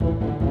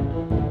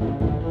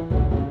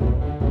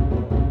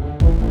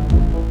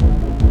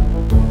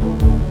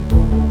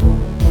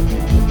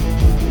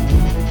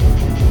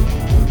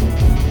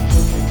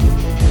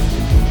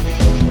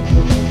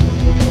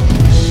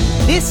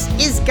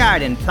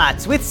garden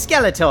plots with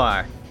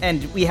Skeletor.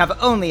 And we have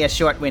only a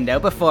short window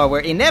before we're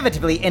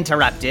inevitably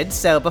interrupted,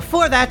 so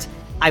before that,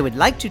 I would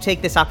like to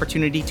take this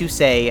opportunity to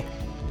say,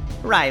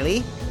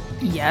 Riley,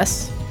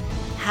 Yes?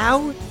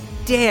 how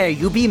dare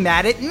you be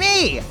mad at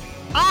me?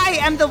 I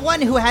am the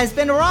one who has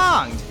been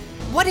wronged.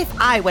 What if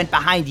I went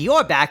behind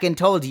your back and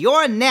told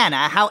your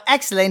Nana how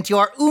excellent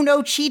your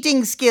Uno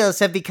cheating skills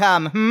have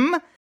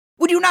become,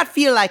 Would you not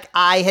feel like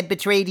I had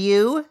betrayed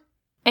you?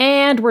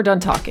 And we're done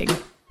talking.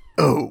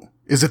 Oh,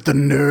 is it the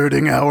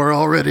nerding hour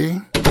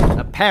already?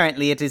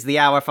 Apparently it is the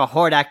hour for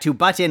Hordak to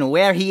butt in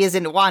where he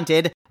isn't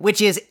wanted,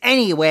 which is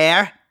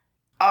anywhere.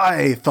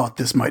 I thought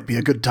this might be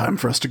a good time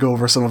for us to go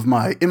over some of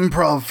my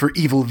improv for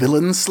evil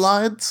villains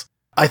slides.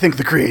 I think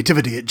the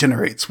creativity it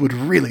generates would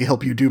really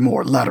help you do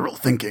more lateral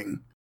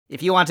thinking.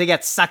 If you want to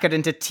get suckered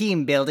into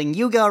team building,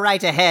 you go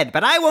right ahead,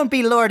 but I won't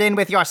be lured in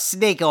with your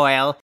snake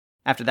oil.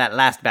 After that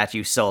last batch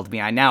you sold me,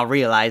 I now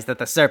realize that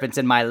the serpents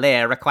in my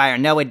lair require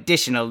no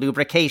additional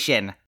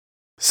lubrication.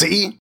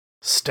 See?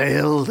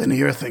 Stale,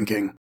 linear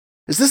thinking.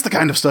 Is this the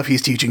kind of stuff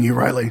he's teaching you,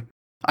 Riley?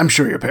 I'm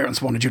sure your parents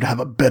wanted you to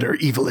have a better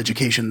evil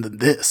education than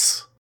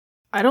this.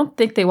 I don't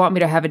think they want me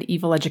to have an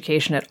evil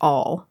education at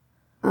all.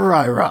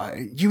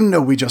 Rai, you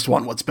know we just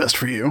want what's best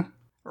for you.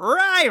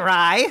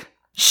 Rai!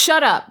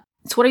 Shut up!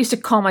 It's what I used to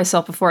call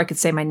myself before I could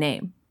say my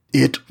name.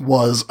 It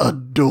was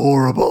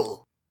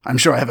adorable. I'm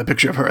sure I have a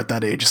picture of her at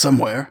that age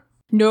somewhere.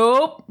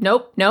 Nope.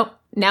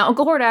 Now,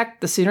 Uncle Hordak,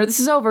 the sooner this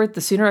is over, the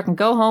sooner I can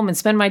go home and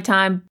spend my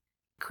time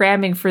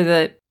cramming for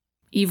the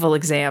evil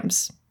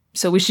exams.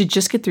 So we should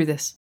just get through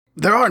this.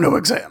 There are no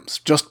exams,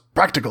 just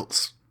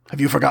practicals.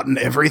 Have you forgotten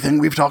everything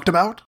we've talked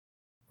about?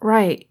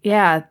 Right,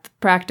 yeah, the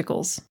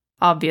practicals.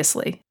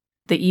 Obviously.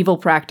 The evil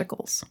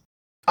practicals.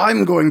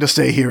 I'm going to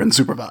stay here and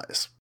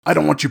supervise. I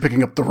don't want you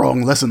picking up the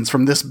wrong lessons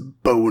from this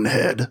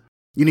bonehead.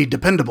 You need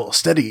dependable,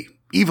 steady,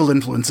 evil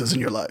influences in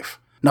your life,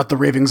 not the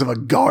ravings of a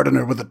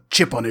gardener with a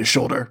chip on his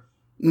shoulder.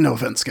 No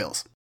offense,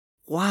 Skills.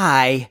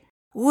 Why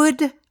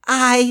would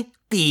I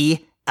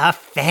be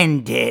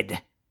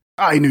offended?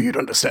 I knew you'd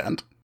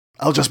understand.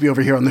 I'll just be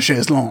over here on the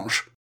chaise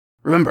lounge.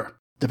 Remember,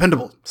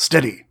 dependable,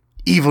 steady,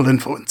 evil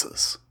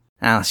influences.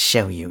 I'll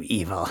show you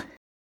evil.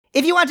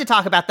 If you want to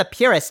talk about the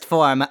purest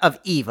form of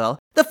evil,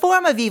 the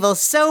form of evil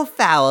so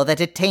foul that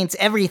it taints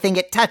everything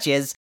it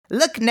touches,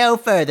 look no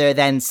further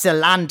than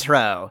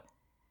cilantro.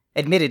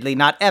 Admittedly,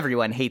 not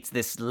everyone hates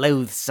this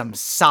loathsome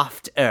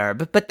soft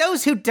herb, but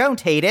those who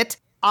don't hate it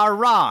are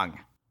wrong.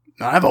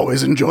 I've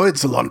always enjoyed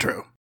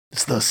cilantro.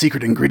 It's the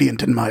secret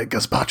ingredient in my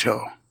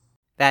gazpacho.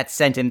 That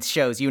sentence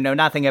shows you know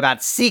nothing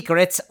about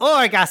secrets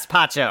or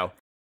gazpacho.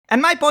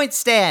 And my point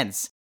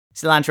stands.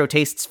 Cilantro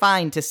tastes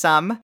fine to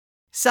some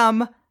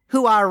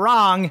who are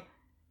wrong.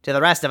 To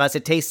the rest of us,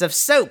 it tastes of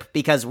soap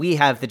because we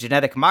have the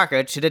genetic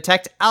marker to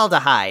detect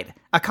aldehyde,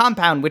 a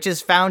compound which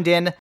is found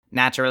in,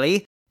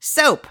 naturally,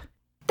 soap.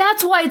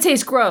 That's why it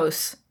tastes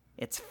gross.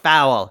 It's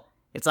foul.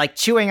 It's like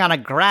chewing on a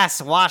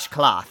grass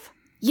washcloth.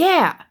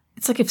 Yeah,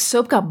 it's like if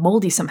soap got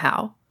moldy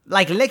somehow.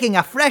 Like licking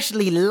a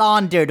freshly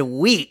laundered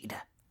weed.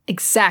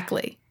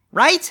 Exactly.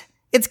 Right?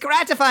 It's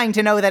gratifying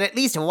to know that at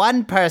least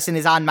one person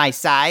is on my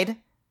side.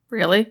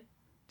 Really?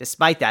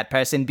 Despite that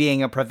person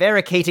being a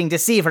prevaricating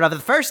deceiver of the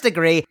first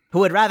degree who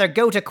would rather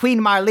go to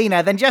Queen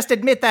Marlena than just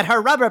admit that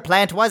her rubber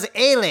plant was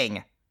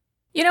ailing.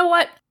 You know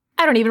what?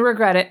 I don't even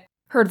regret it.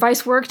 Her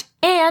advice worked,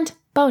 and,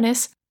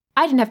 bonus,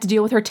 I didn't have to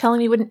deal with her telling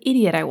me what an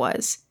idiot I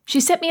was.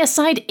 She sent me a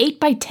signed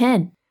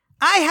 8x10.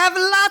 I have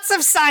lots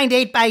of signed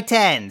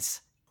 8x10s.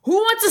 Who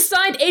wants a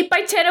signed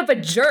 8x10 of a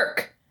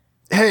jerk?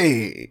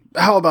 Hey,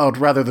 how about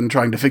rather than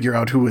trying to figure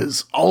out who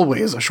is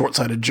always a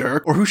short-sighted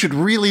jerk, or who should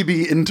really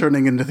be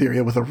interning in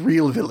Etheria with a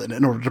real villain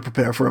in order to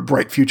prepare for a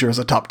bright future as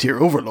a top-tier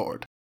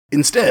overlord?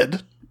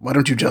 Instead, why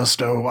don't you just,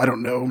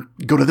 go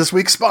to this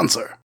week's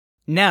sponsor?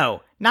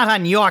 No, not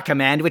on your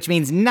command, which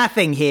means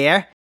nothing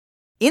here.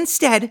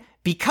 Instead,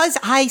 because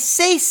I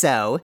say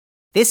so,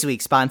 this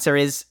week's sponsor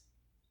is...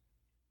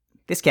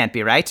 This can't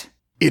be right.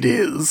 It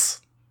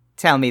is.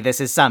 Tell me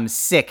this is some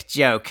sick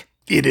joke.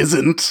 It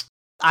isn't.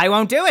 I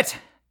won't do it.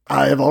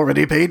 I have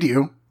already paid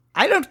you.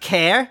 I don't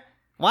care.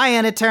 Why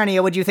in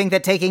Eternia would you think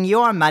that taking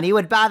your money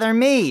would bother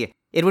me?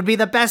 It would be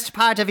the best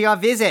part of your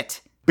visit.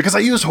 Because I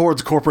used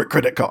Horde's corporate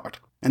credit card.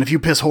 And if you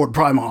piss Horde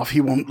Prime off,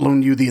 he won't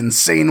loan you the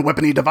insane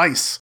weapony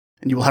device.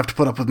 And you will have to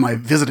put up with my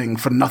visiting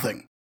for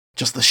nothing.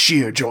 Just the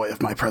sheer joy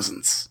of my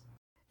presence.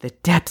 The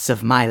depths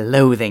of my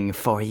loathing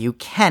for you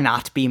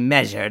cannot be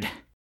measured.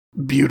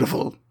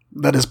 Beautiful.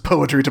 That is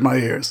poetry to my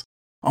ears.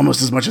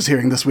 Almost as much as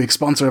hearing this week's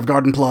sponsor of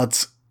Garden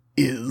Plots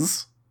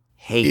is...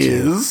 Hate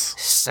you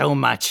so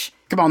much.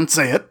 Come on,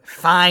 say it.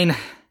 Fine.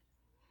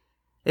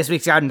 This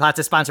week's Garden Plots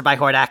is sponsored by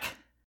Hordak.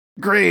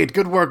 Great,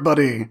 good work,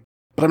 buddy.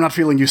 But I'm not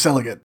feeling you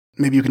selling it.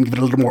 Maybe you can give it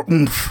a little more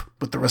oomph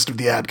with the rest of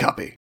the ad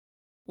copy.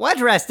 What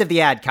rest of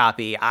the ad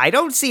copy? I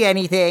don't see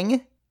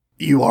anything.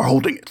 You are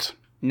holding it.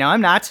 No,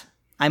 I'm not.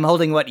 I'm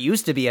holding what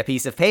used to be a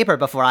piece of paper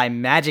before I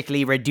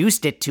magically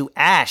reduced it to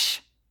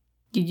ash.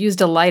 You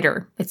used a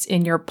lighter. It's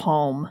in your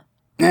palm.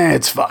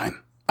 It's fine.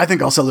 I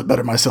think I'll sell it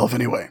better myself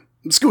anyway.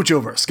 Scooch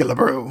over,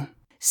 Skillabrew.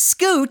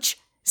 Scooch,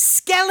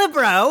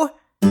 Skelebro.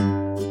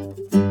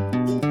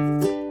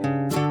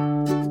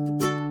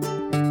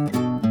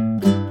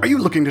 Are you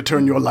looking to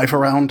turn your life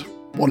around?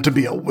 Want to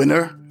be a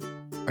winner?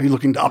 Are you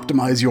looking to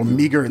optimize your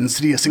meager,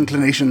 insidious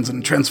inclinations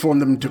and transform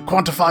them into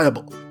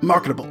quantifiable,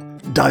 marketable,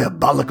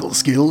 diabolical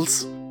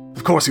skills?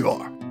 Of course you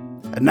are.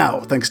 And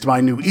now, thanks to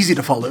my new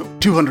easy-to-follow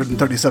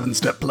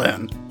 237-step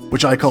plan,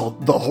 which I call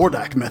the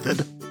Hordak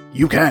Method,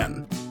 you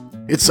can.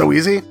 It's so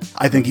easy,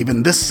 I think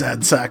even this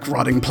sad sack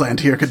rotting plant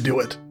here could do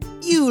it.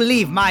 You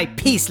leave my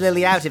peace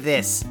lily out of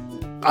this.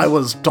 I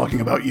was talking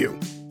about you.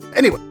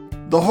 Anyway,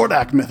 the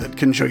Hordak Method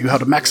can show you how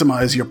to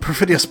maximize your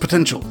perfidious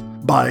potential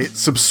by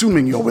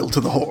subsuming your will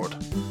to the Horde.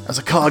 As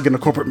a cog in a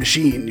corporate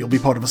machine, you'll be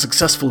part of a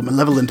successful,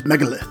 malevolent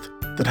megalith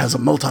that has a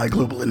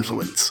multi-global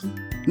influence.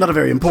 Not a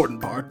very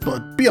important part,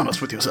 but be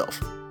honest with yourself.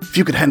 If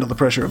you could handle the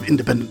pressure of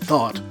independent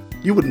thought,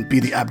 you wouldn't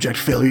be the abject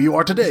failure you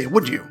are today,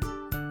 would you?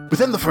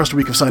 Within the first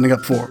week of signing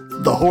up for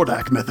the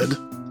Hordak Method,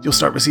 you'll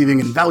start receiving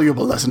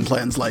invaluable lesson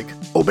plans like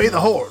Obey the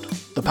Horde,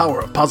 the power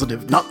of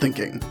positive not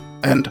thinking,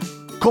 and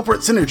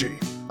Corporate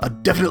Synergy, a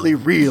definitely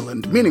real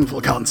and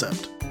meaningful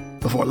concept.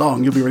 Before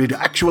long, you'll be ready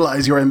to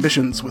actualize your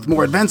ambitions with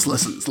more advanced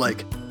lessons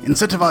like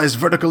Incentivized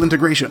Vertical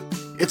Integration.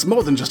 It's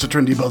more than just a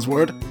trendy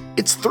buzzword,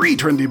 it's 3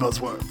 trendy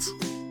buzzwords.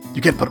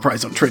 You can't put a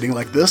price on trading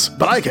like this,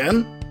 but I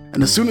can.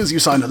 And as soon as you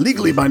sign a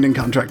legally binding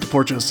contract to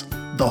purchase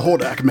the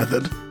Hordak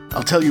Method,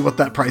 I'll tell you what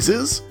that price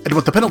is and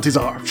what the penalties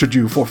are should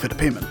you forfeit a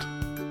payment.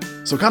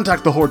 So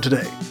contact the Horde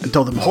today and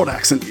tell them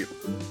Hordak sent you.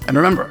 And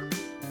remember,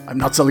 I'm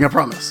not selling a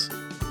promise.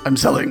 I'm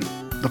selling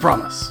the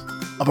promise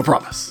of a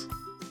promise.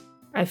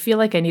 I feel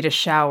like I need a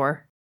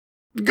shower.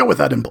 Go with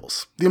that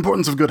impulse. The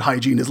importance of good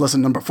hygiene is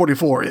lesson number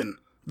 44 in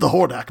the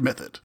Hordak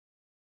Method.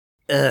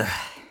 Ugh.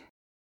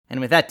 And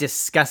with that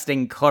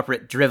disgusting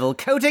corporate drivel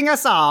coating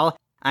us all,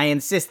 I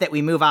insist that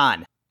we move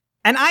on.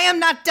 And I am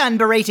not done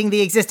berating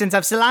the existence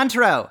of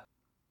cilantro.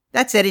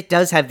 That said, it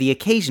does have the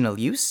occasional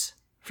use.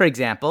 For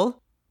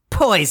example,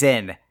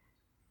 poison.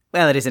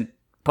 Well, it isn't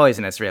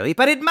poisonous, really,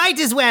 but it might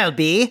as well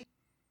be.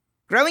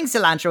 Growing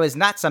cilantro is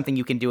not something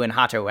you can do in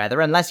hotter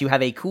weather unless you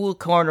have a cool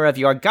corner of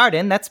your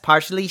garden that's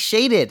partially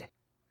shaded.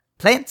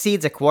 Plant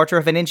seeds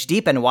 1/4 inch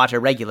deep and water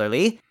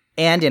regularly,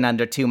 and in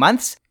under 2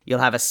 months, you'll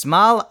have a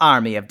small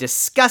army of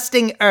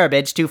disgusting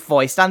herbage to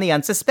foist on the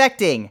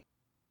unsuspecting.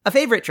 A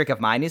favorite trick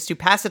of mine is to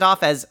pass it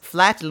off as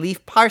flat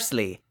leaf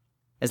parsley.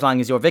 As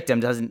long as your victim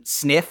doesn't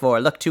sniff or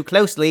look too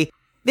closely,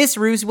 this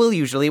ruse will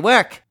usually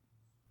work.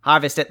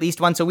 Harvest at least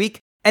once a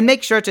week, and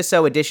make sure to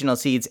sow additional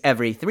seeds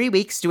every 3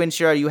 weeks to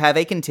ensure you have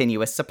a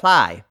continuous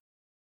supply.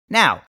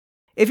 Now,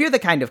 if you're the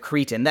kind of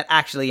cretin that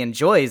actually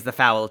enjoys the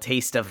foul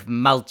taste of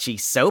mulchy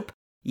soap,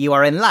 you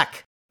are in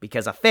luck,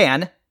 because a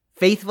fan,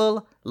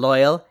 faithful,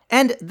 loyal,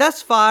 and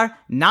thus far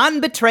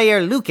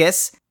non-betrayer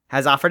Lucas,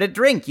 has offered a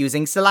drink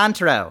using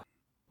cilantro.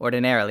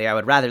 Ordinarily, I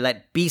would rather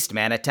let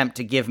Beastman attempt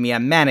to give me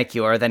a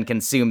manicure than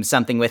consume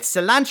something with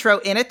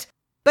cilantro in it,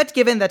 but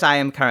given that I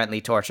am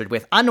currently tortured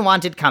with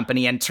unwanted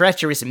company and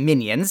treacherous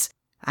minions,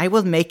 I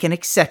will make an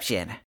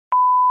exception.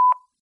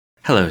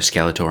 Hello,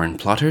 Skeletor and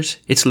plotters.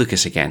 It's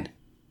Lucas again.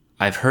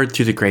 I've heard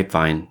through the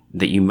grapevine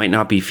that you might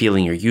not be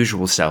feeling your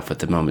usual self at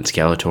the moment,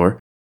 Skeletor,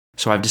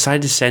 so I've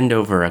decided to send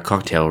over a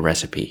cocktail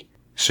recipe,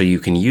 so you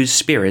can use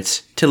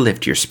spirits to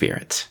lift your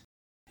spirits.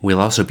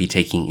 We'll also be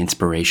taking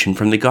inspiration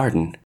from the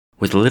garden,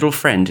 with a little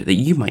friend that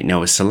you might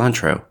know as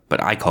cilantro,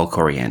 but I call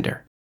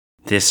coriander.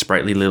 This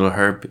sprightly little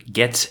herb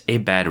gets a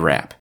bad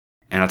rap,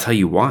 and I'll tell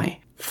you why.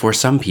 For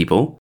some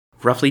people,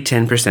 roughly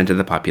 10% of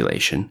the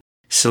population,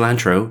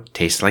 cilantro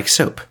tastes like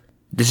soap.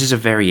 This is a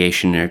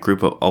variation in a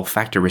group of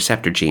olfactory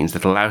receptor genes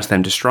that allows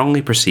them to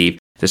strongly perceive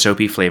the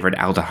soapy flavored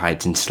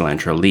aldehydes in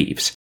cilantro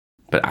leaves.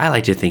 But I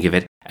like to think of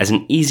it as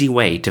an easy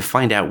way to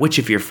find out which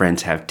of your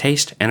friends have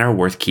taste and are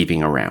worth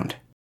keeping around.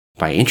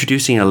 By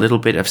introducing a little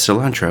bit of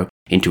cilantro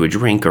into a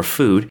drink or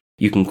food,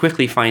 you can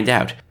quickly find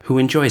out who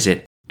enjoys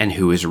it and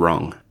who is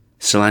wrong.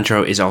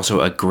 Cilantro is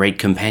also a great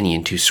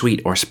companion to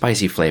sweet or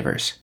spicy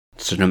flavors.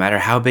 So no matter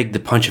how big the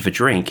punch of a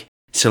drink,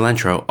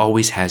 cilantro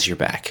always has your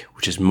back,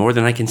 which is more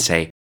than I can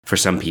say for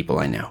some people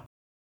I know.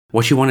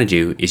 What you want to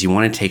do is you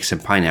want to take some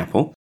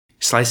pineapple,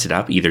 slice it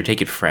up, either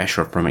take it fresh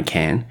or from a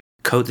can,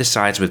 coat the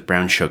sides with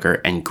brown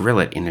sugar, and grill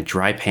it in a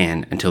dry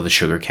pan until the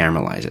sugar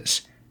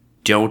caramelizes.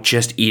 Don't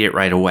just eat it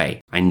right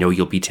away. I know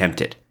you'll be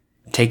tempted.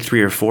 Take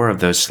 3 or 4 of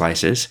those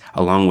slices,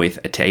 along with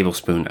a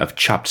tablespoon of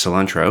chopped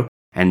cilantro,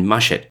 and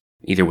mush it,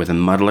 either with a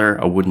muddler,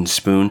 a wooden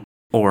spoon,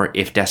 or,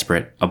 if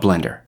desperate, a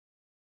blender.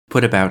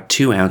 Put about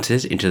 2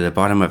 ounces into the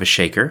bottom of a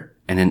shaker,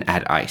 and then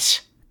add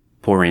ice.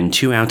 Pour in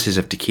 2 ounces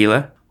of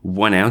tequila,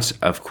 1 ounce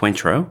of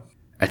Cointreau,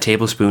 a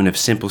tablespoon of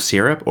simple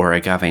syrup or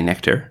agave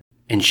nectar,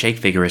 and shake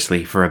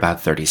vigorously for about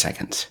 30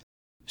 seconds.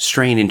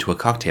 Strain into a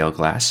cocktail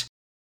glass,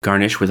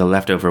 garnish with a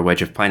leftover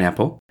wedge of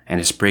pineapple and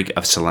a sprig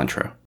of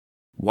cilantro.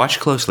 Watch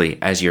closely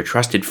as your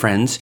trusted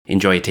friends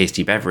enjoy a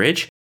tasty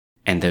beverage,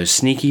 and those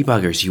sneaky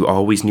buggers you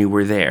always knew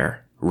were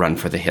there run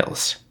for the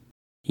hills.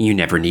 You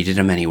never needed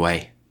them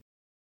anyway.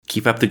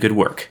 Keep up the good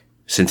work.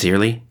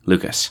 Sincerely,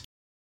 Lucas.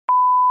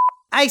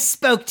 I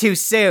spoke too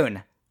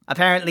soon.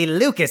 Apparently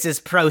Lucas is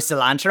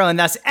pro-cilantro, and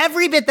thus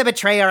every bit the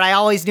betrayer I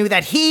always knew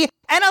that he,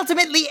 and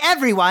ultimately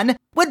everyone,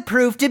 would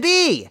prove to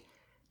be.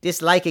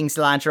 Disliking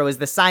cilantro is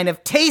the sign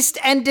of taste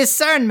and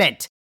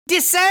discernment.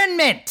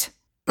 Discernment!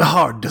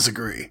 Hard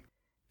disagree.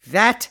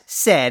 That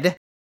said,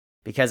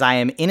 because I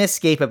am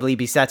inescapably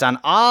beset on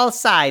all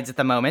sides at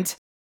the moment,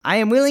 I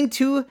am willing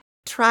to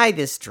try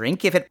this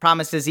drink if it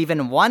promises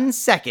even 1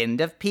 second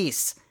of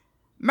peace.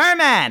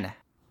 Merman!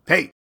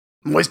 Hey,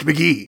 Moist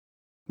McGee.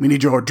 We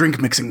need your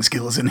drink mixing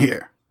skills in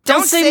here.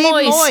 Don't say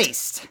moist.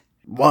 moist!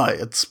 Why?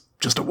 It's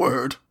just a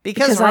word.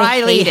 Because I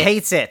Riley hate it.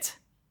 hates it.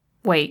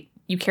 Wait,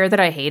 you care that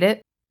I hate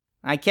it?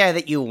 I care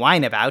that you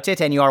whine about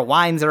it, and your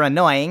whines are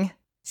annoying.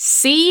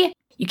 See?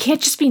 You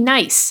can't just be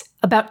nice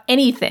about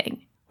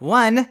anything.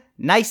 1,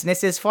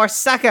 niceness is for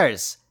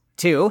suckers.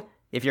 2,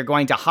 if you're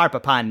going to harp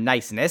upon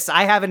niceness,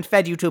 I haven't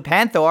fed you to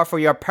Panther for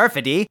your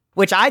perfidy,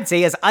 which I'd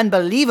say is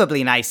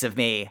unbelievably nice of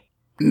me.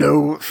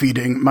 No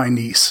feeding my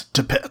niece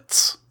to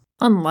pets.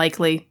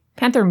 Unlikely.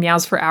 Panther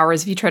meows for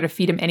hours if you try to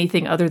feed him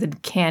anything other than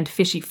canned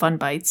fishy fun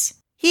bites.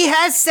 He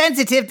has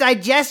sensitive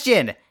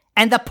digestion,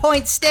 and the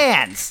point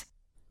stands.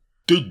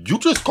 Did you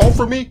just call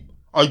for me?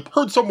 I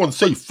heard someone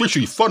say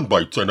fishy fun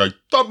bites, and I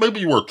thought maybe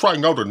you were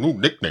trying out a new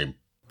nickname.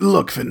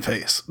 Look,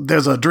 Finface,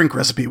 there's a drink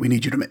recipe we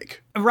need you to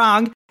make.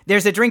 Wrong.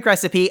 There's a drink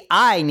recipe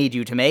I need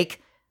you to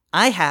make.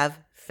 I have,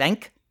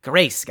 thank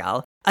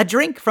Grayskull, a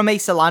drink from a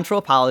cilantro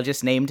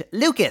apologist named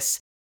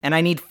Lucas, and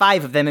I need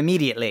 5 of them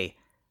immediately.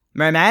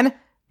 Merman,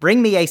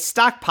 bring me a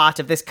stock pot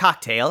of this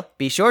cocktail.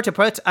 Be sure to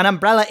put an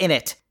umbrella in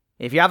it.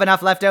 If you have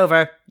enough left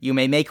over, you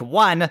may make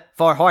 1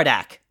 for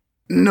Hordak.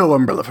 No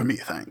umbrella for me,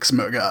 thanks,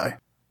 Merguy.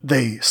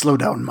 They slow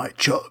down my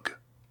chug.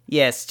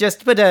 Yes,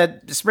 just put a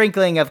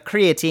sprinkling of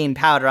creatine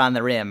powder on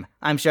the rim.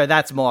 I'm sure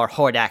that's more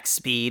Hordak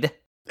speed.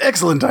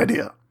 Excellent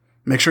idea.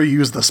 Make sure you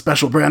use the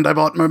special brand I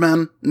bought,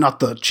 Merman, not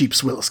the cheap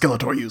swill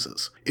Skeletor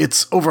uses.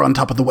 It's over on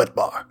top of the wet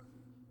bar.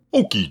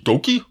 Okie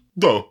dokie.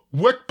 The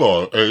wet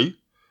bar, eh?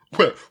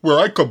 Where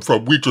I come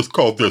from, we just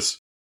call this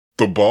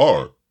the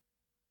bar.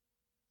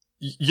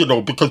 You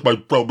know, because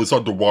my realm is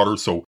underwater,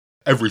 so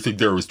everything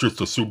there is just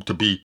assumed to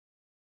be.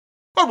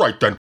 Alright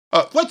then,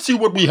 let's see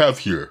what we have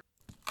here.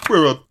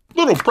 We're a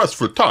little pressed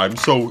for time,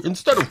 so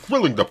instead of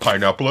grilling the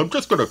pineapple, I'm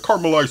just gonna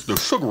caramelize the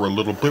sugar a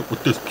little bit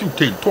with this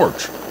butane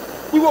torch.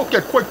 We won't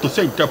get quite the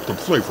same depth of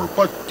flavor,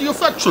 but the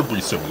effect should be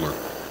similar.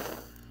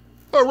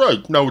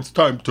 Alright, now it's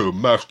time to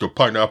mash the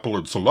pineapple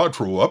and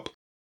cilantro up.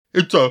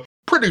 It's a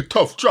pretty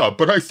tough job,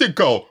 but I think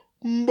I'll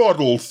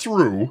muddle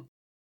through.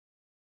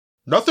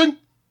 Nothing?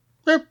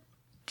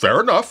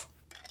 Fair enough.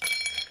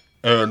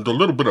 And a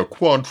little bit of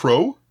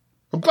Cointreau.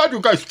 I'm glad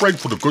you guys sprang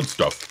for the good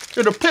stuff.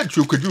 In a pinch,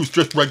 you could use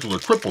just regular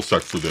triple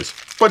sec for this,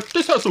 but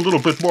this has a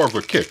little bit more of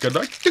a kick, and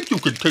I think you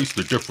can taste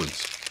the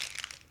difference.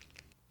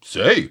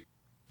 Say,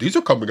 these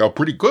are coming out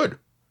pretty good.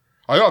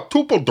 I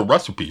octupled the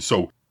recipe,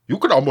 so you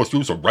could almost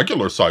use a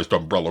regular-sized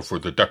umbrella for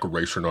the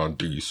decoration on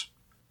these.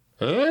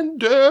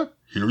 And, here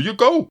you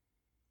go.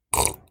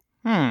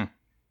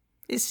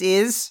 This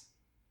is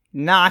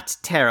not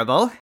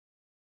terrible.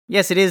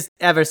 Yes, it is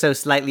ever so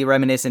slightly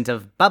reminiscent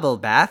of Bubble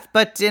Bath,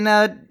 but in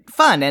a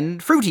fun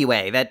and fruity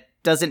way that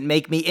doesn't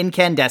make me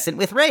incandescent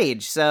with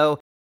rage, so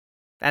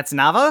that's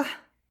novel.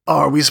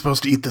 Are we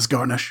supposed to eat this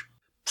garnish?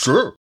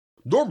 Sure.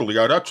 Normally,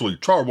 I'd actually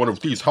char one of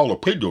these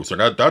jalapenos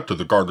and add that to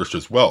the garnish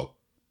as well.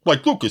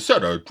 Like Lucas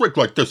said, a drink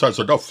like this has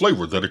enough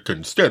flavor that it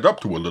can stand up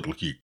to a little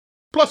heat.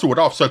 Plus, it would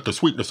offset the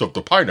sweetness of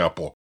the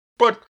pineapple.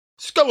 But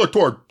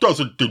Skeletor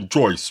doesn't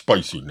enjoy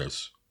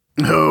spiciness.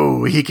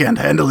 Oh, he can't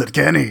handle it,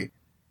 can he?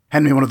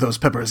 Hand me one of those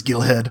peppers,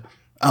 Gilhead.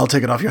 I'll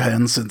take it off your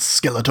hands since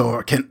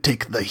Skeletor can't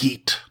take the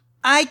heat.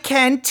 I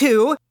can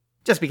too.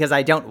 Just because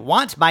I don't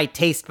want my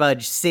taste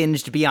buds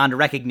singed beyond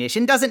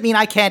recognition doesn't mean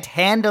I can't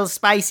handle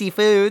spicy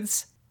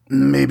foods.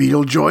 Maybe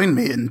you'll join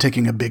me in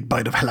taking a big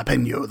bite of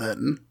jalapeno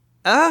then.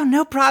 Oh,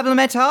 no problem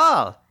at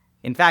all.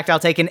 In fact, I'll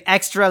take an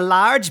extra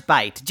large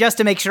bite just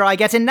to make sure I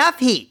get enough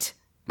heat.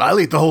 I'll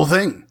eat the whole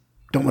thing.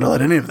 Don't want to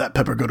let any of that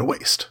pepper go to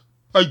waste.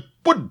 I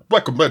wouldn't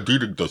recommend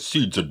eating the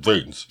seeds and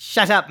veins.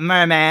 Shut up,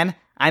 Merman.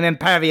 I'm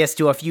impervious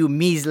to a few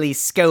measly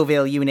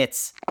Scoville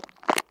units.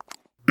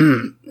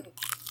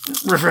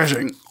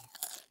 Refreshing.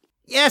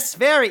 Yes,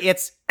 very.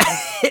 It's...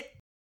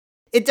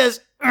 it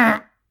does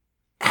have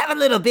a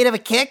little bit of a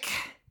kick.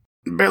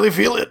 Barely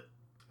feel it.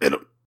 It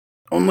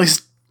only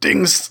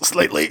stings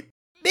slightly.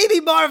 Maybe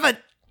more of a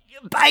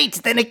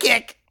bite than a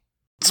kick.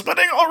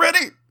 Sweating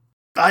already.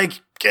 I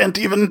can't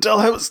even tell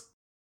I was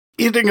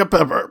eating a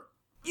pepper.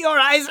 Your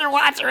eyes are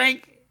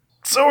watering.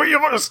 So are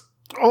yours.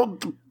 Oh,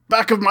 the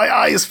back of my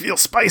eyes feel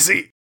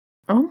spicy.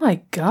 Oh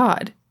my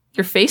god.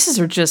 Your faces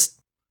are just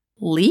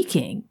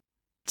leaking.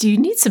 Do you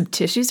need some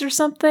tissues or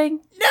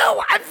something?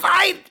 No, I'm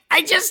fine.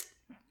 I just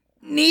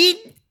need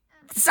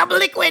some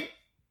liquid.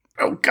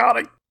 Oh god,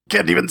 I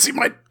can't even see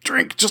my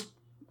drink. Just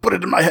put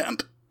it in my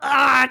hand.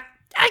 I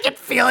can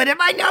feel it in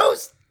my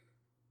nose.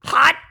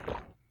 Hot.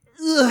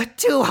 Ugh,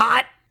 too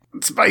hot.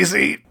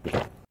 Spicy.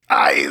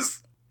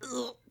 Eyes.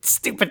 Ugh,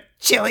 stupid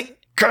chili.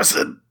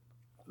 Cursed.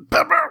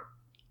 Pepper.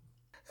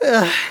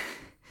 Ugh.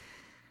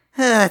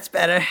 That's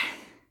better.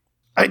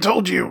 I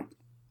told you,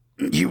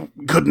 you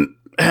couldn't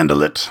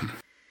handle it.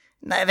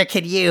 Neither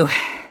can you.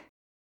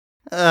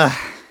 Ugh.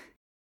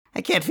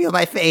 I can't feel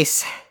my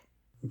face.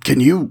 Can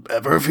you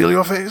ever feel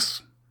your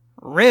face?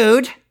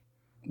 Rude.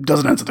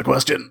 Doesn't answer the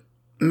question.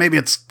 Maybe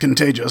it's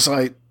contagious.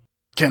 I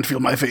can't feel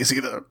my face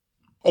either.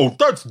 Oh,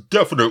 that's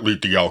definitely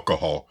the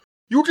alcohol.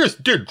 You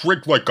just did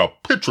drink like a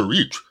pitcher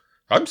each.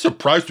 I'm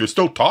surprised you're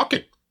still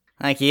talking.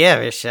 Like he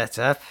ever shuts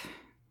up.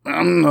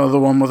 I'm the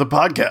one with a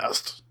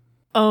podcast.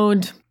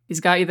 Owned. He's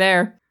got you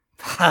there.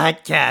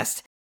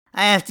 Podcast.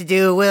 I have to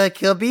do Will It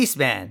Kill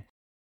Beastman.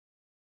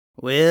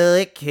 Will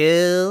It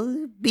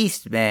Kill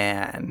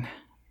Beastman?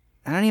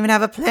 I don't even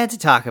have a plan to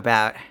talk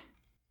about.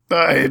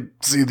 I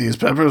see these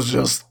peppers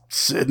just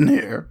sitting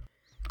here.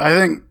 I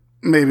think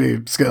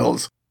maybe,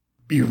 Skills,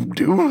 you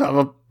do have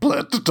a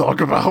plan to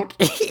talk about.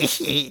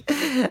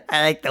 I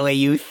like the way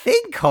you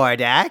think,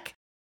 Hordak.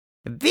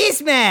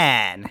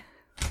 Beastman!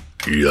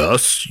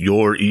 Yes,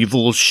 your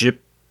evil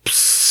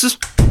ships.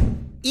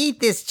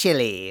 Eat this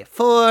chili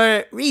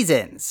for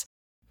reasons.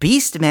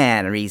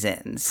 Beastman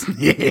reasons.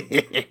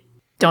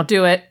 Don't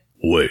do it.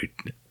 Wait,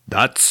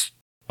 that's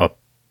a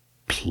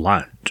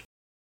plant.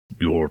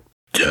 You're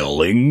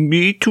telling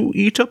me to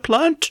eat a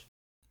plant?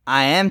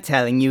 I am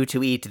telling you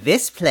to eat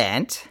this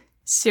plant.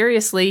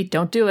 Seriously,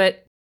 don't do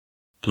it.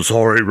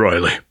 Sorry,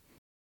 Riley.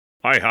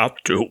 I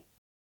have to.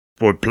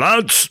 For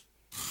plants?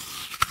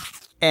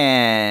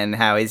 And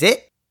how is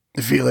it?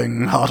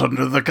 Feeling hot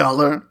under the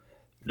collar?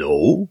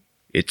 No,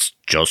 it's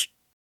just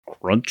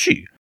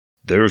crunchy.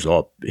 There's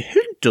a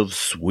hint of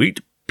sweet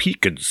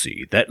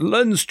piquancy that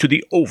lends to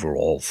the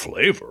overall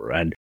flavor,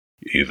 and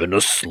even a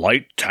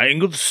slight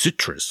tang of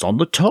citrus on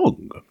the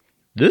tongue.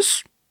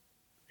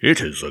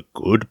 It is a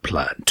good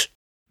plant.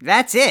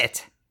 That's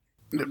it.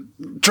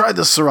 Try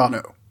this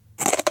Serrano.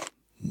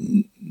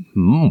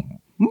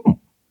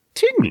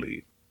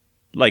 Tingly.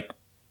 Like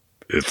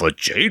if a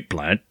jade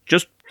plant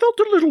just felt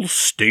a little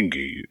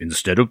stingy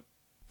instead of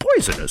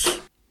poisonous.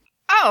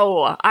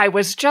 Oh, I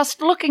was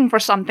just looking for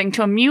something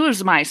to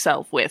amuse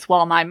myself with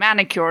while my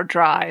manicure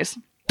dries.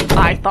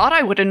 I thought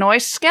I would annoy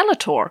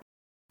Skeletor,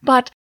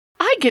 but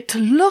I get to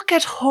look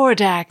at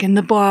Hordak in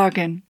the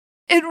bargain.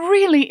 It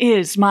really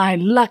is my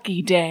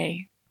lucky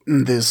day.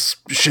 This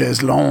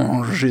chaise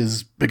lounge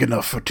is big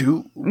enough for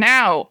two.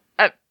 Now,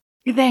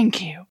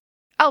 thank you.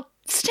 I'll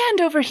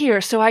stand over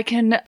here so I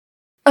can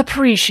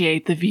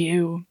appreciate the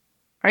view.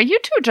 Are you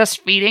two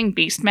just feeding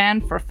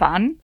Beastman for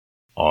fun?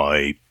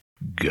 I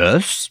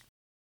guess.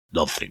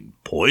 Nothing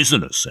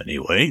poisonous,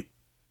 anyway.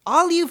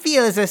 All you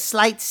feel is a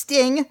slight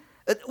sting.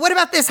 What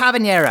about this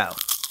habanero?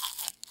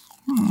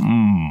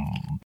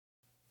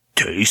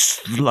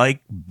 Tastes like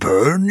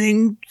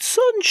burning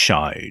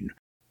sunshine.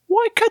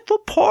 Why can't the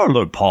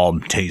parlor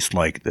palm taste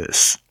like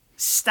this?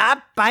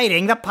 Stop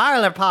biting the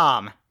parlor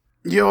palm.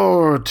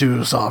 You're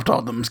too soft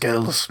on them,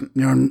 Skills.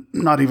 You're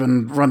not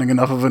even running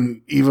enough of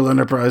an evil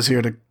enterprise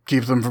here to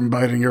keep them from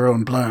biting your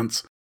own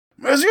plants.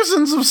 Where's your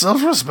sense of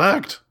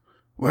self-respect?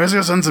 Where's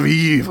your sense of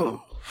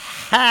evil?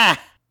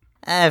 Ha!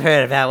 I've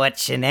heard about what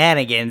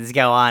shenanigans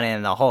go on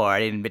in the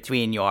Horde in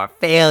between your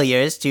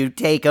failures to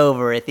take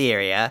over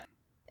Etheria.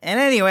 And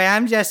anyway,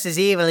 I'm just as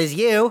evil as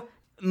you.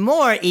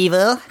 More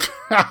evil.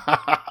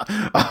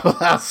 Oh,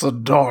 that's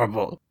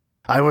adorable.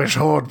 I wish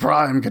Horde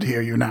Prime could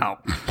hear you now.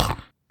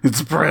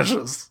 It's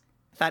precious.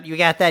 Thought you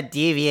got that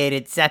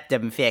deviated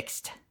septum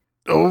fixed.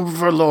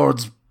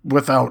 Overlords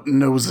without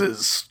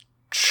noses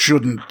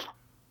shouldn't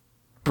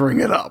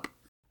bring it up.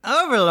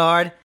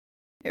 Overlord?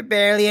 You're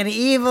barely an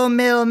evil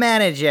mill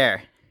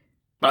manager.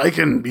 I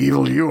can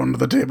evil you under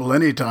the table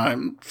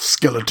anytime,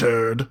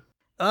 Skeleturd.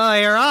 Oh,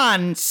 you're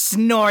on,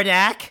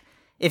 Snordak.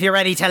 If you're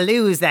ready to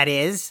lose, that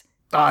is.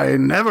 I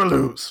never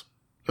lose.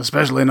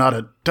 Especially not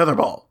at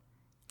Tetherball.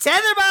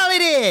 Tetherball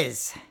it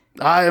is!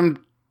 I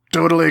am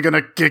totally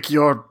gonna kick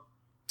your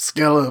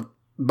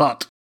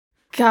butt.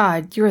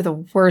 God, you're the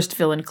worst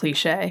villain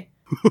cliche.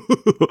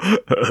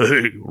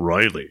 Hey,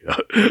 Riley.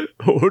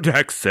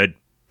 Hordak said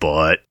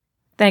butt.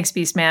 Thanks,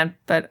 Beastman,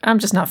 but I'm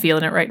just not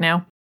feeling it right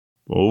now.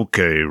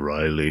 Okay,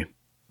 Riley.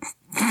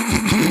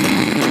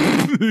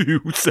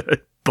 You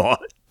said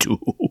butt,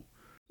 too.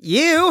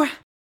 You?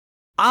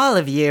 All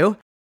of you?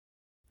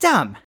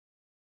 Dumb.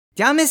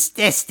 Dumbest.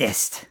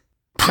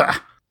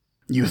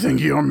 You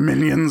think your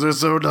minions are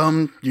so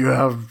dumb? You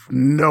have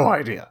no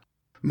idea.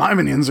 My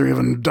minions are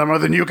even dumber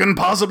than you can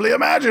possibly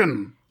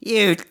imagine.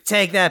 You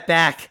take that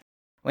back.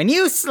 When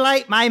you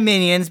slight my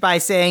minions by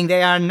saying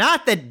they are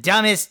not the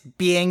dumbest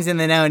beings in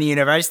the known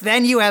universe,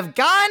 then you have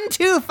gone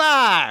too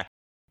far.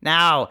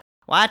 Now,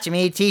 watch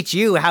me teach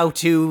you how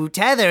to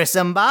tether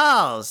some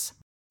balls.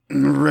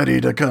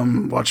 Ready to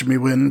come watch me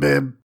win,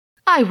 babe?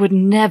 I would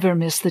never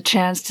miss the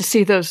chance to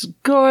see those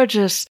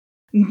gorgeous,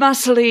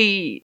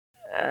 muscly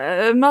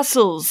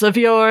muscles of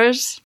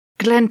yours,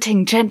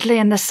 glinting gently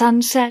in the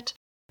sunset,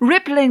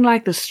 rippling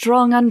like the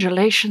strong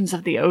undulations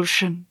of the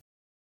ocean.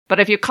 But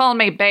if you call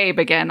me babe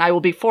again, I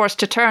will be forced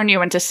to turn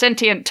you into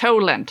sentient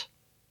Toland.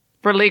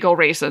 For legal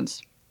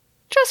reasons.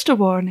 Just a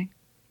warning.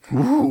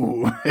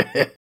 Ooh,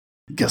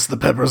 Guess the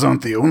peppers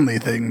aren't the only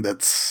thing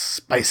that's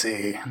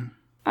spicy.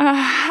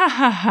 Ha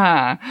ha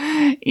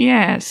ha.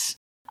 Yes.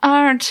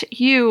 Aren't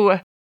you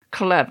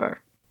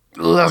clever?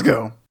 Let's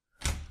go.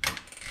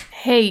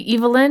 Hey,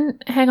 Evelyn,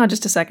 hang on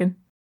just a second.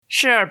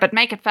 Sure, but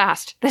make it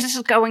fast. This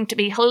is going to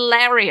be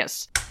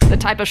hilarious. The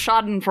type of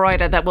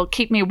schadenfreude that will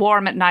keep me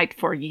warm at night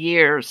for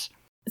years.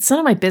 It's none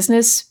of my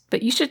business,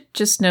 but you should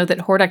just know that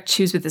Hordak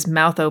chews with his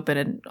mouth open,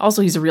 and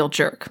also he's a real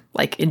jerk,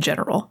 like, in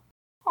general.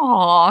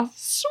 Aw,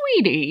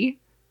 sweetie.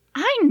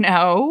 I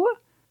know.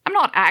 I'm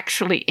not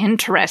actually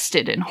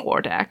interested in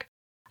Hordak.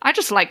 I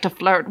just like to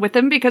flirt with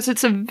him because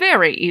it's a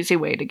very easy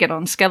way to get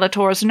on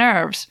Skeletor's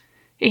nerves.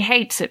 He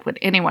hates it when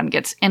anyone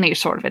gets any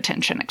sort of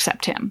attention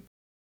except him.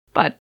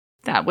 But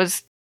that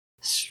was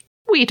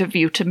sweet of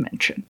you to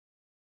mention.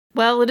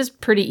 Well, it is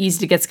pretty easy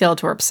to get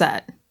Skeletor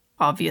upset,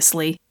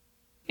 obviously.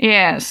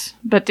 Yes,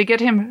 but to get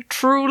him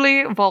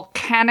truly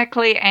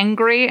volcanically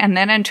angry and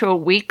then into a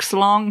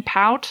weeks-long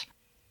pout,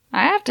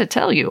 I have to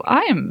tell you,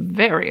 I am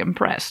very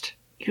impressed.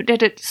 You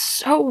did it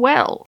so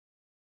well.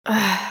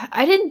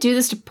 I didn't do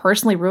this to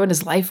personally ruin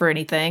his life or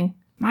anything.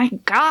 My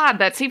God,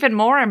 that's even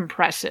more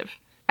impressive.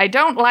 I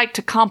don't like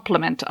to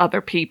compliment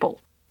other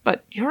people,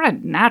 but you're a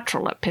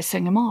natural at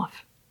pissing him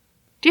off.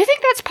 Do you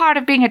think that's part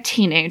of being a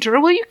teenager,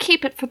 or will you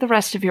keep it for the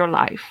rest of your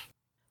life?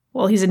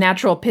 Well, he's a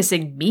natural at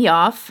pissing me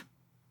off.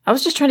 I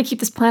was just trying to keep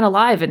this plan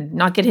alive and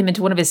not get him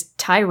into one of his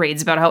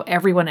tirades about how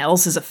everyone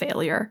else is a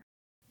failure.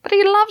 But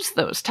he loves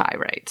those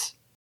tirades.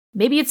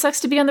 Maybe it sucks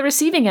to be on the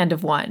receiving end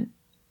of one.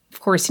 Of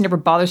course, he never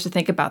bothers to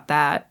think about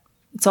that.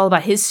 It's all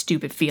about his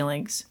stupid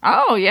feelings.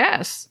 Oh,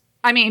 yes.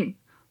 I mean,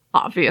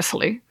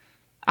 obviously.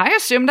 I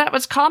assumed that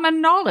was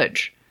common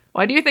knowledge.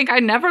 Why do you think I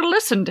never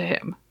listened to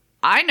him?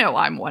 I know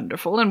I'm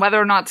wonderful, and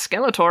whether or not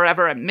Skeletor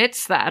ever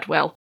admits that,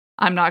 well,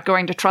 I'm not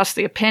going to trust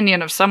the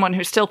opinion of someone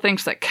who still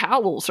thinks that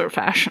cowls are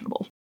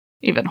fashionable.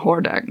 Even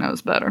Hordak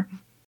knows better.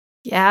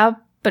 Yeah,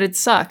 but it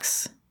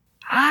sucks.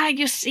 Ah,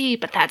 you see,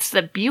 but that's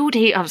the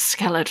beauty of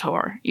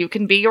Skeletor. You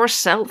can be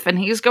yourself, and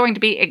he's going to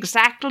be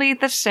exactly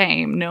the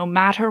same, no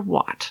matter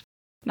what.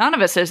 None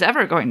of us is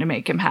ever going to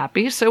make him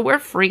happy, so we're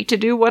free to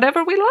do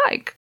whatever we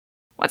like.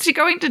 What's he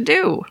going to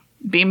do?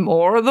 Be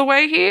more the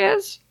way he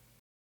is?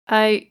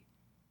 I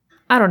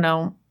don't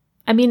know.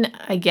 I mean,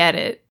 I get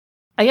it.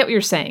 I get what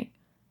you're saying.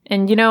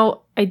 And, you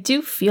know, I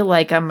do feel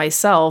like I'm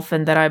myself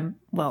and that I'm,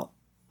 well,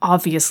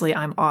 obviously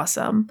I'm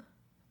awesome.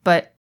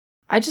 But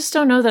I just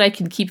don't know that I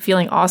can keep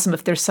feeling awesome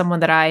if there's someone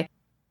that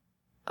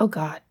oh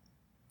God,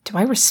 do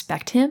I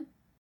respect him?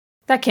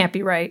 That can't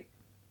be right.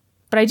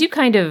 But I do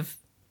kind of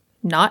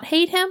not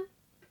hate him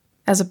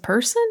as a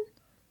person.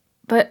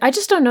 But I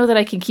just don't know that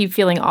I can keep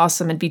feeling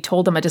awesome and be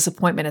told I'm a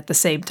disappointment at the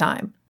same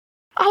time.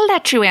 I'll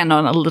let you in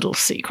on a little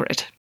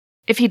secret.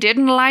 If he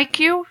didn't like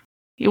you,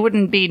 you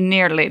wouldn't be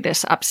nearly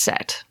this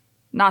upset.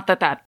 Not that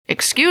that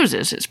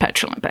excuses his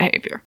petulant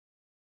behavior.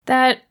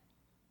 I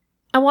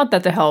want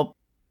that to help,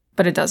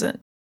 but it doesn't.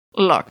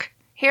 Look,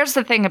 here's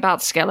the thing about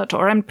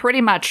Skeletor, and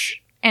pretty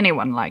much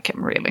anyone like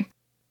him, really.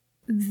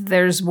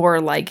 There's more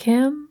like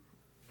him?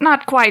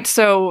 Not quite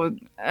so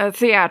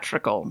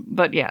theatrical,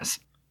 but yes.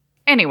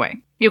 Anyway,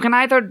 you can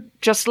either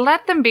just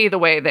let them be the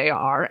way they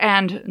are,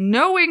 and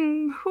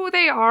knowing who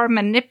they are,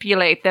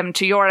 manipulate them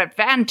to your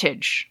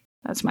advantage.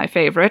 That's my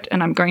favorite,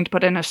 and I'm going to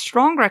put in a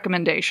strong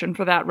recommendation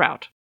for that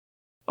route.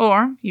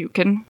 Or you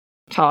can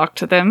talk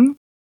to them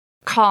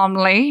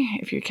calmly,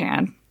 if you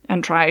can,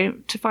 and try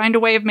to find a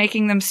way of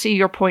making them see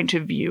your point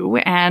of view,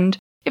 and,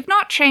 if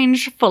not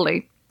change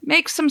fully,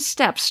 make some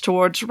steps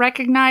towards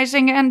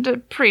recognizing and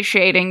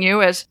appreciating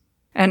you as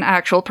an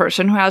actual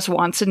person who has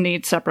wants and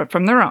needs separate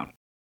from their own.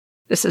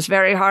 This is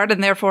very hard,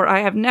 and therefore I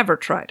have never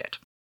tried it.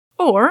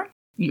 Or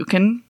you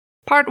can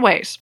part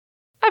ways.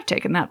 I've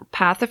taken that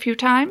path a few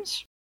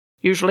times,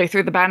 usually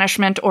through the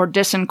banishment or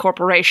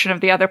disincorporation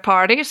of the other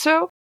party,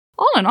 so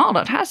all in all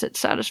it has its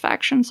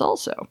satisfactions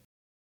also.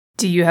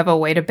 Do you have a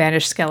way to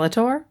banish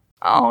Skeletor?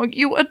 Oh,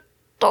 you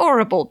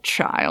adorable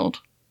child.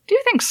 Do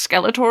you think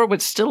Skeletor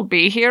would still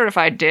be here if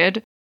I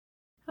did?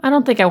 I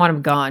don't think I want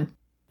him gone.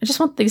 I just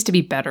want things to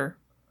be better.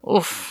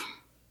 Oof.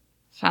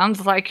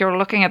 Sounds like you're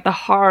looking at the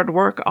hard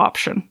work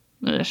option.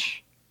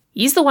 Ish.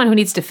 He's the one who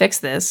needs to fix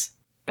this.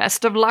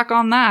 Best of luck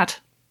on that.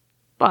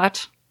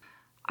 But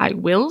I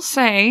will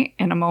say,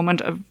 in a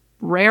moment of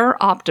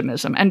rare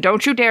optimism, and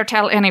don't you dare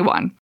tell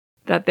anyone,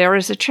 that there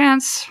is a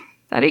chance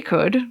that he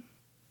could.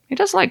 He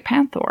does like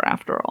Panther,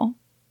 after all.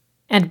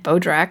 And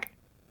Bodrak.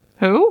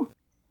 Who?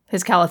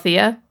 His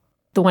Calathea.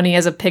 The one he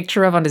has a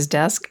picture of on his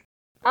desk.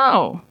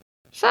 Oh,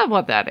 is that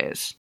what that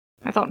is?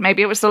 I thought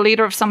maybe it was the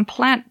leader of some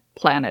plant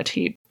planet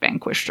he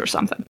vanquished or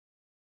something.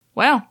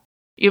 Well,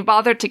 you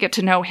bothered to get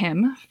to know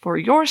him. For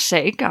your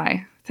sake,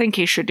 I think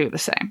he should do the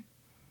same.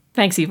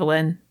 Thanks,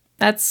 Evelyn.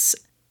 That's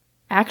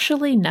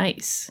actually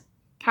nice.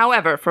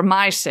 However, for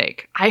my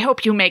sake, I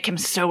hope you make him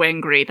so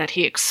angry that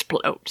he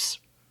explodes.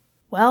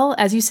 Well,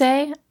 as you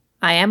say,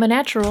 I am a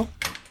natural.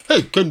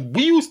 Hey, can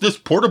we use this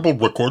portable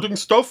recording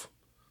stuff?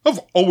 I've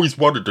always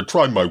wanted to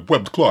try my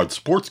webbed cloth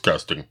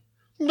sportscasting.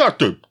 Not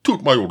to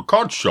toot my own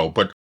conch shell,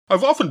 but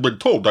I've often been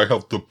told I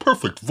have the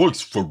perfect voice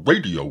for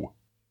radio.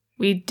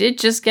 We did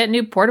just get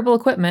new portable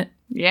equipment.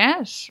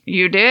 Yes,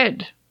 you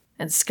did.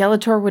 And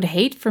Skeletor would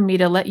hate for me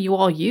to let you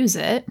all use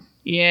it.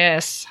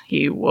 Yes,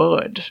 he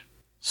would.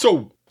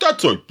 So,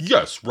 that's a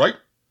yes, right?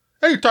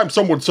 Anytime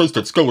someone says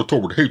that Skeletor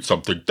would hate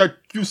something, that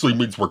usually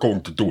means we're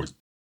going to do it.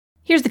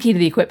 Here's the key to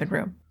the equipment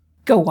room.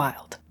 Go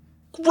wild.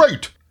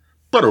 Great!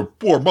 Better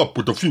warm up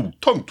with a few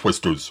tongue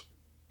twisters.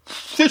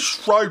 Fish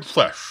fried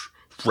fresh.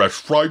 Fresh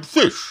fried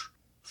fish.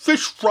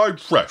 Fish fried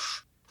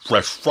fresh.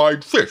 Fresh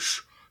fried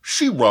fish.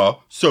 She-Ra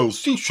sells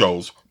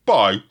seashells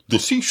by the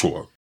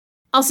seashore.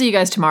 I'll see you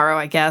guys tomorrow,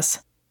 I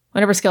guess.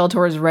 Whenever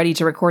Skeletor is ready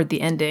to record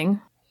the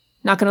ending.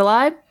 Not gonna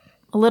lie,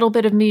 a little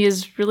bit of me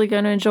is really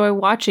gonna enjoy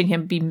watching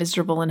him be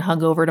miserable and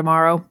hungover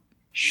tomorrow.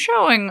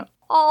 Showing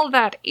all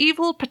that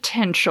evil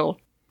potential.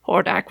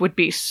 Hordak would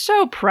be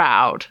so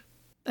proud.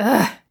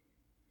 Ugh.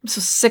 I'm so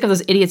sick of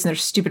those idiots and their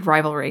stupid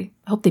rivalry.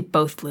 I hope they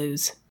both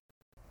lose.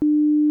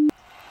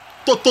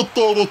 And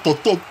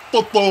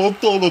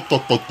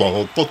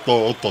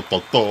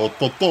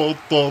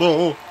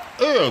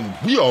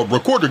we are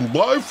recording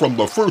live from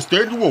the first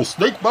annual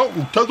Snake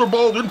Mountain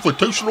Tetherball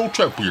Invitational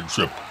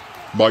Championship.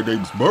 My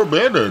name's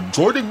Merman, and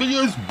joining me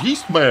is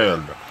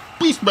Beastman.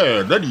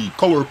 Beastman, any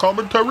color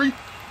commentary?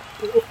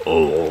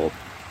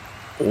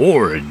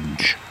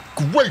 Orange.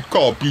 Great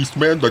call,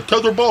 Beastman. The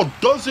tetherball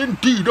does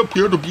indeed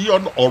appear to be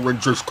an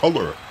orangish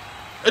color.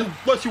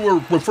 Unless you were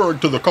referring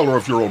to the color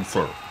of your own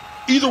fur.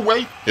 Either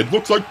way, it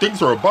looks like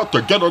things are about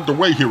to get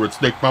underway here at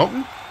Snake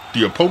Mountain.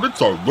 The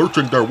opponents are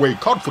lurching their way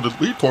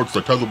confidently towards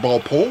the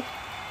tetherball pole.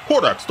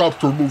 Hordak stops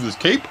to remove his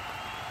cape.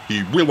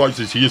 He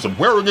realizes he isn't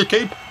wearing a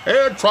cape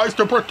and tries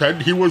to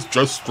pretend he was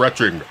just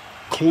stretching.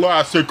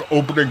 Classic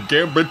opening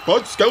gambit,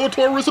 but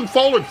Skeletor isn't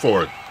falling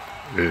for it.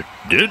 It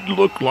did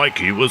look like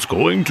he was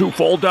going to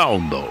fall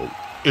down, though.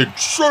 It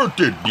sure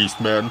did,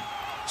 Beastman.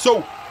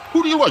 So,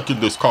 who do you like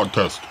in this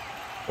contest?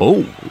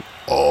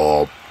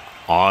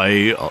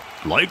 I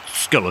like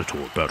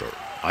Skeletor better.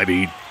 I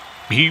mean,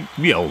 he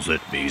yells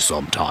at me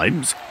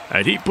sometimes,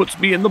 and he puts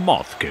me in the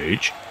moth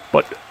cage,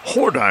 but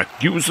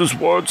Hordak uses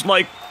words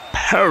like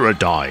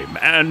paradigm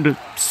and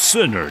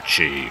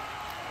synergy.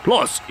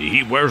 Plus,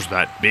 he wears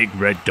that big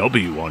red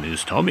W on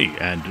his tummy,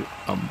 and,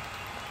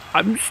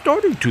 I'm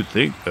starting to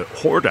think that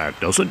Hordak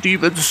doesn't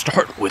even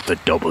start with a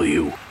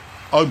W.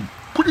 I'm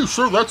pretty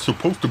sure that's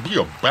supposed to be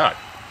a bat.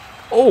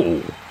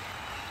 Oh,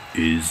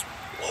 is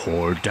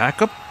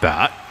Hordak a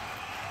bat?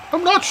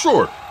 I'm not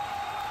sure.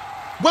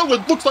 Well,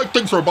 it looks like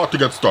things are about to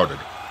get started.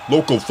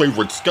 Local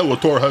favorite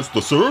Skeletor has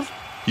the serve.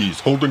 He's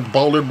holding the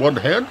ball in one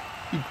hand.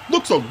 He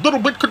looks a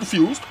little bit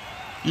confused.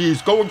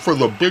 He's going for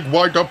the big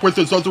wind-up with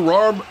his other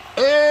arm,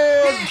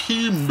 and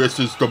he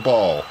misses the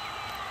ball.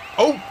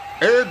 Oh,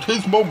 and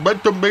his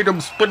momentum made him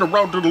spin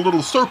around in a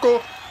little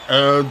circle,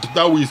 and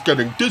now he's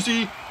getting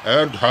dizzy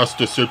and has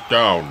to sit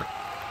down.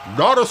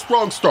 Not a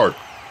strong start.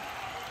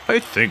 I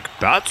think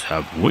bats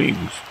have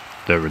wings.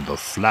 They're in the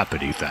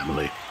flappity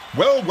family.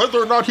 Well, whether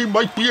or not he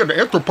might be an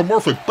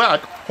anthropomorphic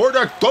bat,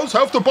 Hordak does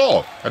have the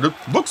ball, and it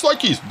looks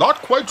like he's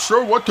not quite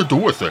sure what to do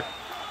with it.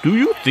 Do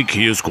you think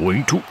he is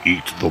going to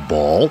eat the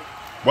ball?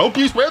 Well,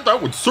 Beastman,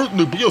 that would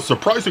certainly be a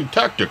surprising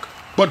tactic,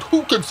 but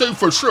who can say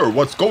for sure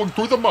what's going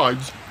through the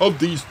minds of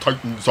these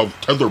titans of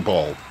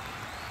tetherball?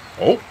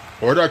 Oh,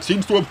 Hordak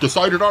seems to have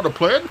decided on a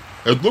plan.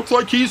 It looks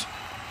like Yes,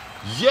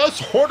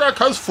 Hordak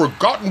has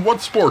forgotten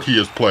what sport he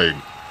is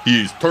playing.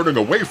 He's turning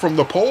away from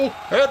the pole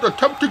and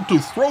attempting to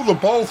throw the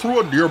ball through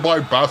a nearby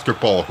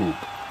basketball hoop.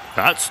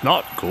 That's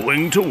not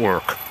going to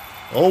work.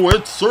 Oh,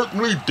 it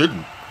certainly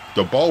didn't.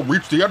 The ball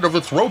reached the end of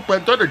its rope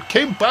and then it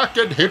came back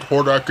and hit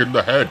Hordak in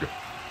the head.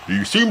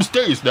 He seems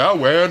dazed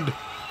now and,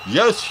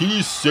 yes,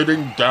 he's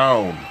sitting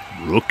down.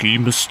 Rookie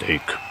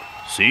mistake.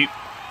 See,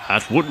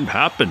 that wouldn't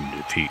happen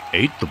if he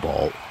ate the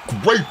ball.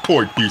 Great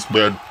point,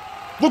 Beastman.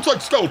 Looks like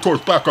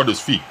Skeletor's back on his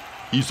feet.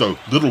 He's a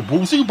little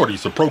woozy, but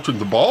he's approaching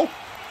the ball.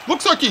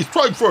 Looks like he's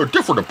trying for a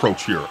different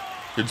approach here.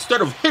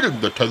 Instead of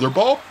hitting the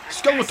tetherball,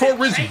 Skeletor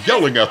is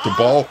yelling at the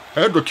ball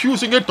and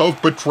accusing it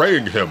of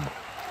betraying him.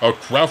 A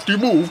crafty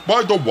move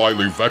by the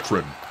wily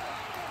veteran.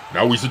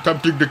 Now he's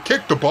attempting to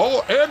kick the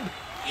ball and...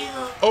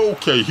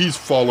 Okay, he's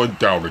fallen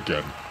down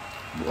again.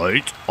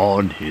 Right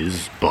on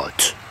his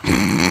butt.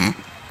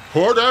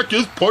 Hordak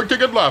is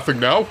pointing and laughing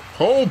now.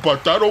 Oh,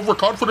 but that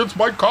overconfidence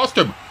might cost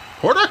him.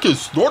 Hordak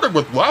is snorting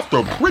with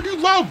laughter pretty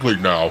loudly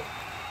now.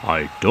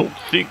 I don't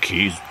think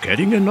he's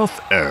getting enough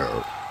air.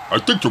 I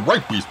think you're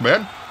right,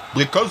 Beastman,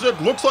 because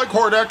it looks like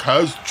Hordak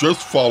has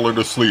just fallen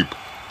asleep.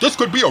 This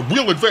could be a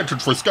real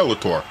advantage for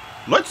Skeletor.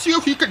 Let's see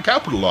if he can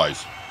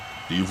capitalize.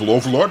 The evil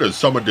overlord has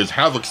summoned his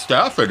Havoc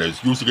staff and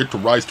is using it to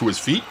rise to his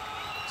feet.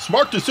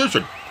 Smart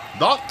decision.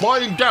 Not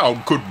lying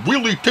down could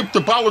really tip the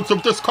balance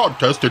of this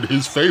contest in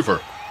his favor.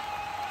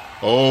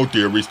 Oh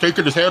dear, he's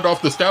taken his hand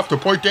off the staff to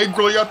point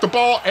angrily at the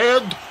ball,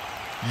 and...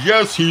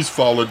 yes, he's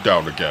fallen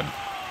down again.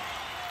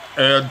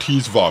 And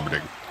he's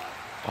vomiting.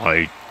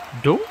 I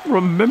don't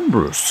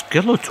remember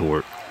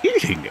Skeletor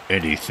eating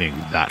anything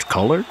that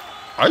color.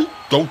 I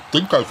don't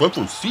think I've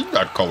ever seen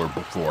that color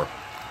before.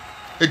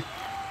 It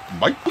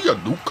might be a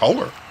new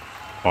color.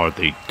 Are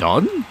they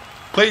done?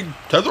 Playing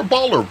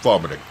tetherball or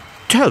vomiting?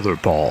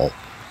 Tetherball.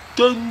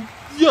 Then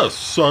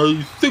yes,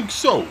 I think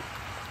so.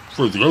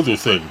 For the other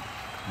thing,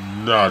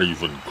 not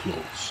even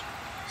close.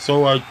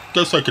 So I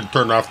guess I can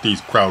turn off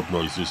these crowd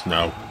noises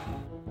now.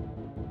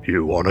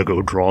 You wanna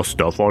go draw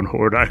stuff on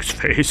Hordak's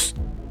face?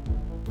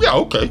 Yeah,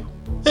 okay.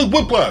 Hey,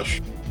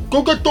 Whiplash,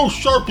 go get those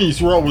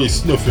Sharpies you're always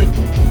sniffing.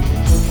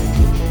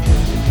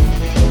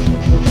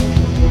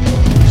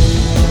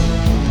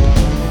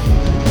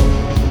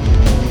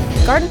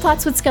 Garden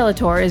Plots with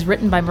Skeletor is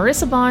written by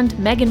Marissa Bond,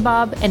 Megan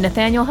Bobb, and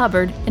Nathaniel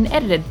Hubbard, and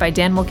edited by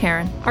Dan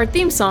Mulcairn. Our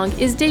theme song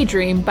is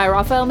Daydream by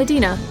Rafael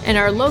Medina, and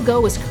our logo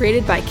was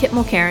created by Kit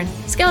Mulcairn.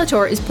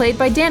 Skeletor is played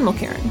by Dan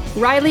Mulcairn.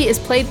 Riley is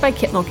played by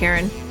Kit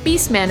Mulcairn.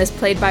 Beastman is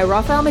played by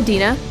Rafael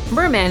Medina.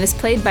 Merman is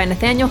played by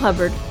Nathaniel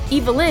Hubbard.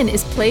 Evelyn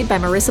is played by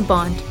Marissa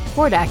Bond.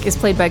 Hordak is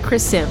played by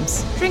Chris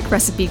Sims. Drink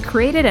recipe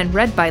created and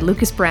read by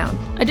Lucas Brown.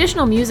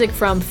 Additional music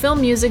from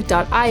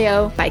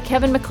filmmusic.io by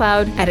Kevin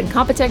MacLeod at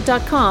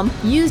Incompetech.com,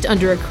 used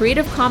under a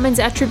Creative Commons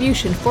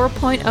Attribution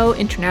 4.0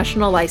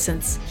 international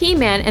license.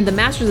 He-Man and the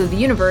Masters of the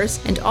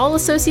Universe and all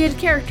associated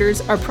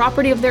characters are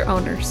property of their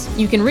owners.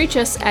 You can reach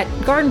us at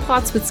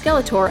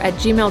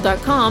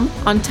gardenplotswithskeletor@gmail.com,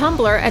 on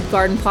Tumblr at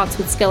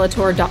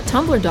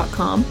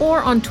gardenplotswithskeletor.tumblr.com,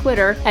 or on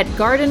Twitter at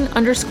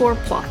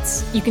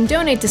garden_plots. You can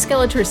donate to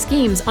Skeletor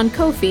Schemes on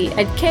Ko-fi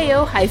at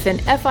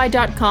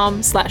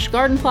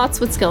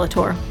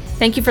ko-fi.com/gardenplotswithskeletor.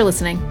 Thank you for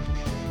listening.